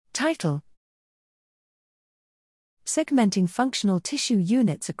Title: Segmenting Functional Tissue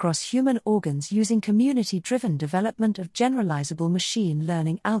Units Across Human Organs Using Community-Driven Development of Generalizable Machine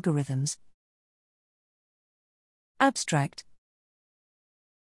Learning Algorithms. Abstract: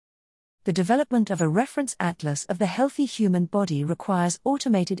 The development of a reference atlas of the healthy human body requires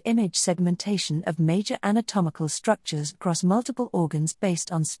automated image segmentation of major anatomical structures across multiple organs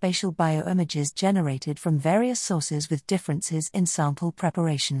based on spatial bioimages generated from various sources with differences in sample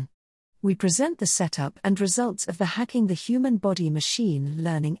preparation. We present the setup and results of the Hacking the Human Body Machine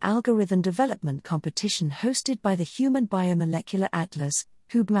Learning Algorithm Development Competition hosted by the Human Biomolecular Atlas,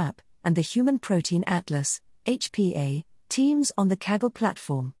 HuBMAP, and the Human Protein Atlas, HPA, teams on the Kaggle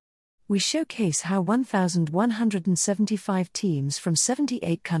platform. We showcase how 1,175 teams from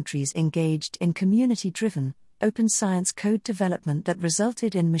 78 countries engaged in community-driven, open science code development that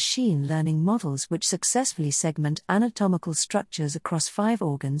resulted in machine learning models which successfully segment anatomical structures across 5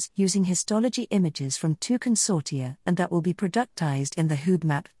 organs using histology images from 2 consortia, and that will be productized in the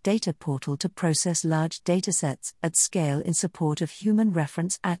HuBMAP data portal to process large datasets at scale in support of human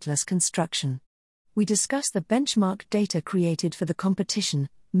reference atlas construction. We discuss the benchmark data created for the competition,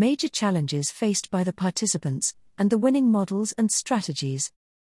 major challenges faced by the participants, and the winning models and strategies.